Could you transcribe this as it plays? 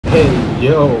Hey,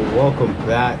 yo, welcome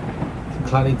back to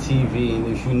Cloudy TV. And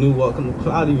if you're new, welcome to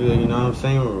Cloudyville. You know what I'm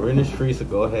saying? We're in the streets, so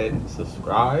go ahead and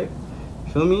subscribe.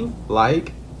 Feel me?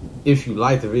 Like, if you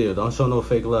like the video, don't show no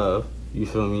fake love. You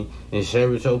feel me? And share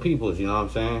with your peoples. You know what I'm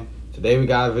saying? Today we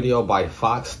got a video by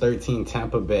Fox 13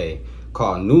 Tampa Bay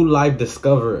called New Life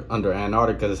Discovered Under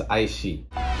Antarctica's Ice Sheet.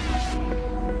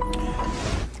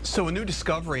 So a new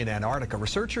discovery in Antarctica.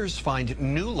 Researchers find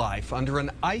new life under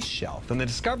an ice shelf, and the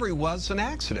discovery was an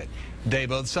accident. Dave,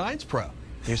 both sides pro,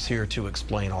 is here to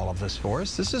explain all of this for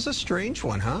us. This is a strange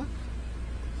one, huh?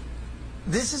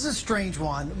 This is a strange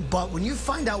one, but when you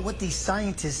find out what these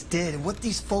scientists did and what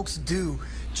these folks do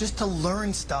just to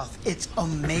learn stuff, it's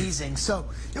amazing. So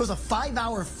it was a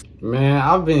 5-hour... Man,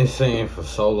 I've been saying for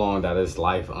so long that it's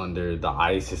life under the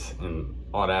ice and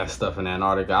all that stuff in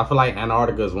Antarctica. I feel like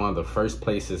Antarctica is one of the first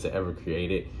places to ever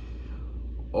create it.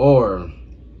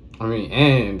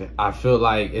 And I feel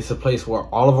like it's a place where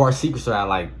all of our secrets are at,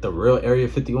 like the real Area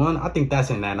 51. I think that's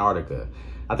in Antarctica.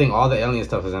 I think all the alien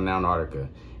stuff is in Antarctica.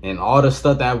 And all the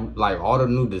stuff that, like, all the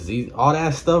new disease, all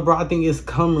that stuff, bro, I think it's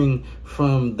coming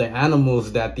from the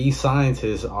animals that these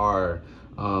scientists are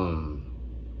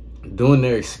doing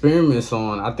their experiments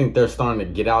on. I think they're starting to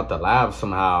get out the lab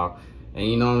somehow. And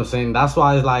you know what I'm saying? That's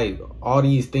why it's like all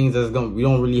these things we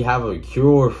don't really have a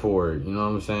cure for it. You know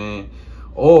what I'm saying?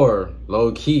 Or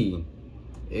low key,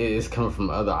 it's coming from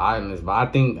other islands. But I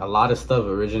think a lot of stuff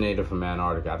originated from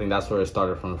Antarctica. I think that's where it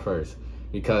started from first,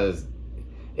 because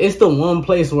it's the one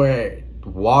place where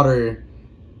water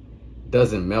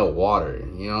doesn't melt water.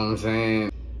 You know what I'm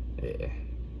saying? Yeah.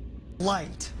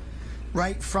 Light,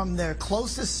 right, from their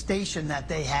closest station that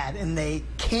they had, and they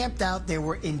camped out. They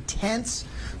were intense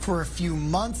for a few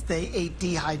months. They ate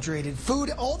dehydrated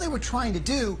food. All they were trying to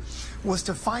do was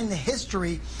to find the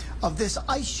history of this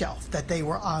ice shelf that they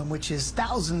were on, which is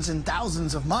thousands and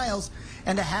thousands of miles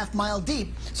and a half-mile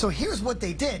deep. So here's what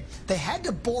they did. They had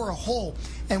to bore a hole,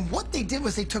 and what they did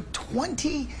was they took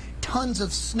 20 tons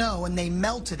of snow and they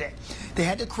melted it. They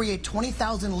had to create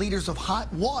 20,000 liters of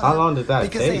hot water. How long did that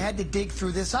because take? They had to dig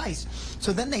through this ice.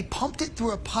 So then they pumped it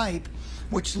through a pipe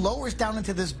which lowers down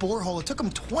into this borehole. It took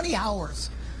them 20 hours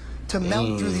to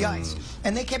melt through the ice.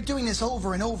 And they kept doing this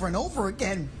over and over and over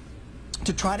again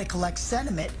to try to collect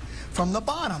sediment from the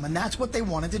bottom, and that's what they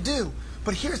wanted to do.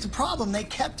 But here's the problem. They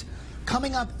kept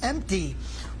coming up empty.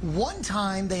 One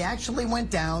time they actually went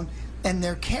down and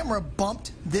their camera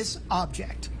bumped this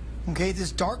object. Okay,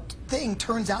 this dark thing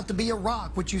turns out to be a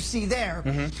rock, which you see there,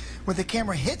 where the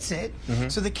camera hits it.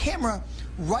 So the camera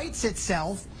rights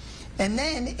itself, and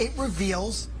then it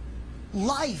reveals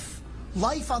life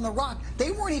on the rock.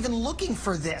 They weren't even looking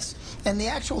for this. And the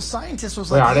actual scientist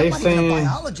was like, I'm not even a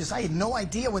biologist. I had no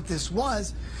idea what this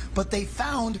was. But they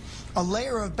found a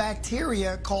layer of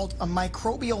bacteria called a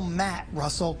microbial mat,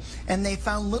 Russell. And they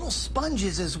found little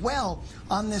sponges as well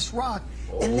on this rock.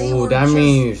 And they were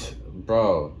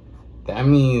that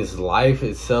means life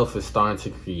itself is starting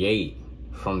to create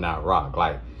from that rock.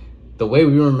 Like, the way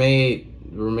we were made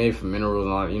from minerals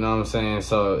and all, you know what I'm saying?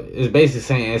 So it's basically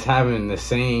saying it's having the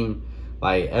same,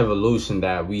 like, evolution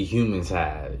that we humans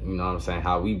had. You know what I'm saying?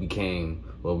 How we became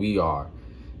what we are.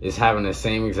 It's having the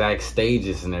same exact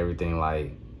stages and everything.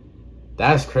 Like,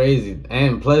 that's crazy.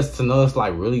 And plus, to know it's,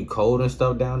 like, really cold and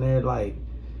stuff down there, like,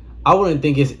 I wouldn't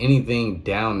think it's anything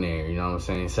down there, you know what I'm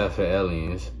saying, except for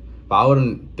aliens. But I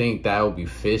wouldn't think that would be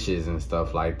fishes and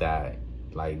stuff like that.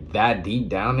 Like, that deep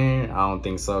down there, I don't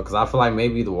think so. Because I feel like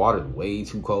maybe the water's way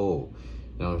too cold.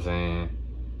 You know what I'm saying?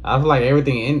 I feel like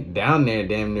everything down there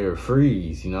damn near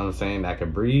freeze. You know what I'm saying? That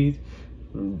could breathe,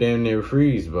 damn near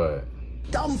freeze, but...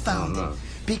 dumbfounded.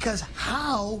 Because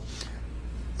how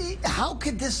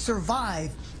could this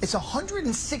survive? It's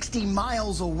 160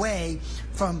 miles away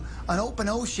from an open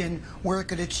ocean where it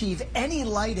could achieve any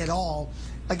light at all.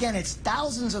 Again, it's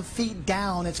thousands of feet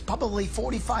down. It's probably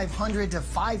 4,500 to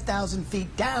 5,000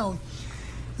 feet down.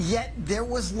 Yet there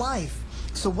was life.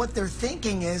 So what they're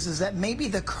thinking is that maybe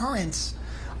the currents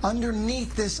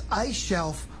underneath this ice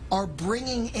shelf are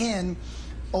bringing in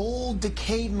old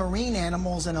decayed marine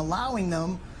animals and allowing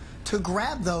them to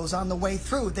grab those on the way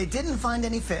through. They didn't find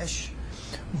any fish,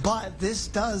 but this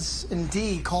does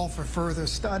indeed call for further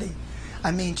study. I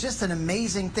mean, just an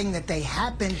amazing thing that they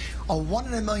happened, a 1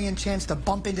 in a million chance to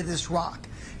bump into this rock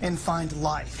and find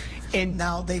life. And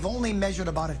now they've only measured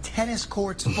about a tennis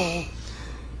court's full,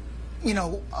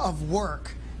 of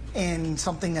work in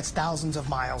something that's thousands of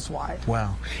miles wide.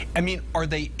 Wow. I mean, are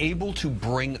they able to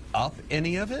bring up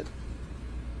any of it?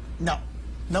 No.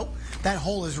 Nope. That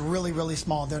hole is really, really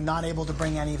small. They're not able to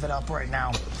bring any of it up right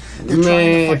now.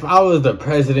 Man, if I was the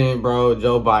president, bro,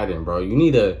 Joe Biden, bro, you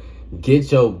need to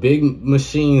get your big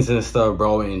machines and stuff,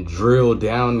 bro, and drill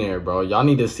down there, bro. Y'all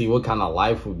need to see what kind of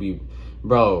life would be,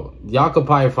 bro. Y'all could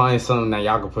probably find something that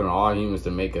y'all could put on all humans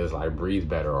to make us like breathe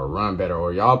better or run better,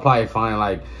 or y'all probably find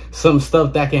like some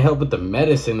stuff that can help with the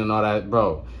medicine and all that,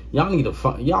 bro. Y'all need to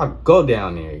find, y'all go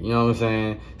down there. You know what I'm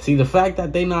saying? See, the fact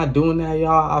that they not doing that,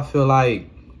 y'all, I feel like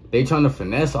they trying to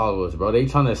finesse all of us, bro. They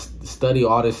trying to study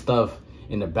all this stuff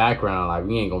in the background. Like,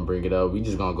 we ain't gonna bring it up. We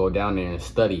just gonna go down there and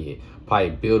study it. Probably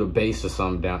build a base or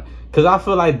something down. Cause I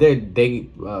feel like I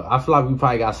feel like we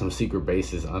probably got some secret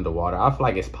bases underwater. I feel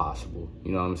like it's possible.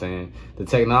 You know what I'm saying? The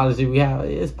technology we have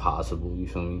is possible. You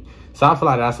feel me? So I feel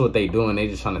like that's what they doing. They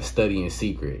just trying to study in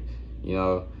secret. You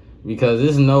know, because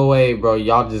there's no way, bro.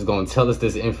 Y'all just gonna tell us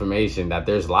this information that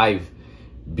there's life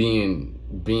being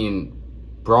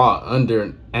brought under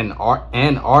an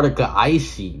Antarctica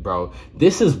ice sheet, bro.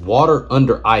 This is water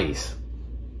under ice.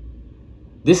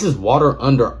 This is water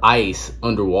under ice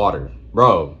underwater,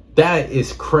 bro. That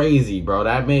is crazy, bro.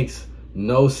 That makes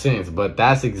no sense, but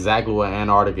that's exactly what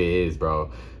Antarctica is,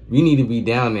 bro. We need to be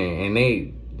down there, and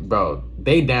they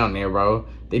down there, bro.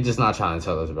 They just not trying to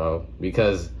tell us, bro.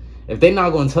 Because if they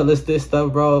not gonna tell us this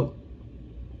stuff, bro,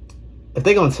 if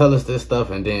they gonna tell us this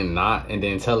stuff and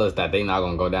then tell us that they not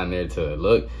gonna go down there to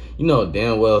look, you know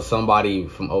damn well somebody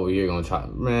from over here gonna try,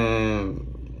 man,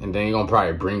 and then you're gonna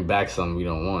probably bring back something we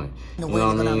don't want. The way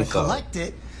they're gonna collect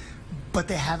it, but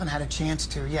they haven't had a chance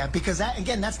to, because that,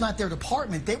 again, that's not their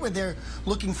department. They were there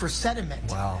looking for sediment.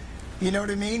 Wow. You know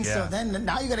what I mean? Yeah. So then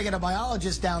now you got to get a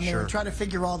biologist down there and try to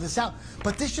figure all this out.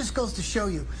 But this just goes to show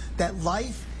you that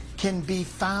life can be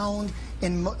found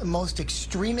in most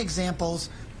extreme examples,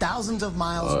 thousands of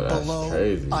miles below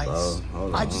crazy, ice.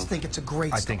 I just think it's a great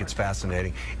story. I think it's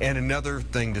fascinating. And another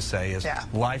thing to say is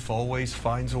life always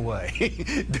finds a way,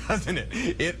 doesn't it?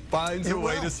 It finds a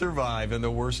way to survive in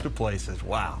the worst of places.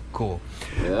 Wow, cool.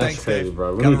 Yeah, that's Thanks, crazy, Dave.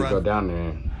 bro. We need to go down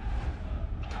there.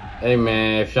 Hey,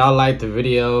 man, if y'all like the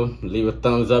video, leave a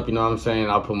thumbs up. You know what I'm saying?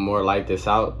 I'll put more like this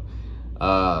out.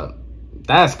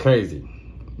 That's crazy.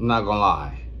 I'm not gonna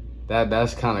lie.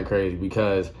 That's kind of crazy,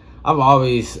 because I've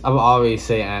always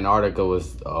say Antarctica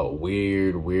was a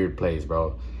weird place,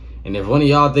 bro. And if one of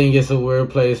y'all think it's a weird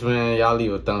place, man, y'all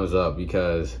leave a thumbs up,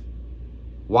 because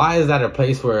why is that a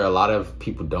place where a lot of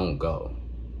people don't go?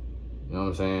 You know what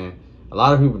I'm saying? A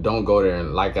lot of people don't go there,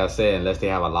 and like I said, unless they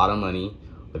have a lot of money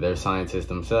or they're scientists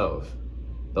themselves.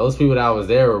 Those people that was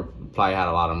there probably had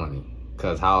a lot of money,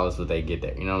 because how else would they get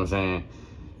there? You know what I'm saying?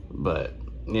 But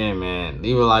yeah, man,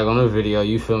 leave a like on the video,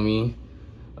 you feel me?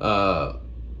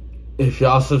 If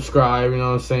y'all subscribe, you know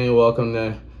what I'm saying, welcome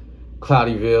to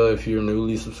Cloudyville. If you're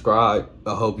newly subscribed,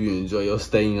 I hope you enjoy your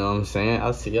stay, you know what I'm saying?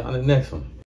 I'll see y'all in the next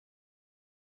one.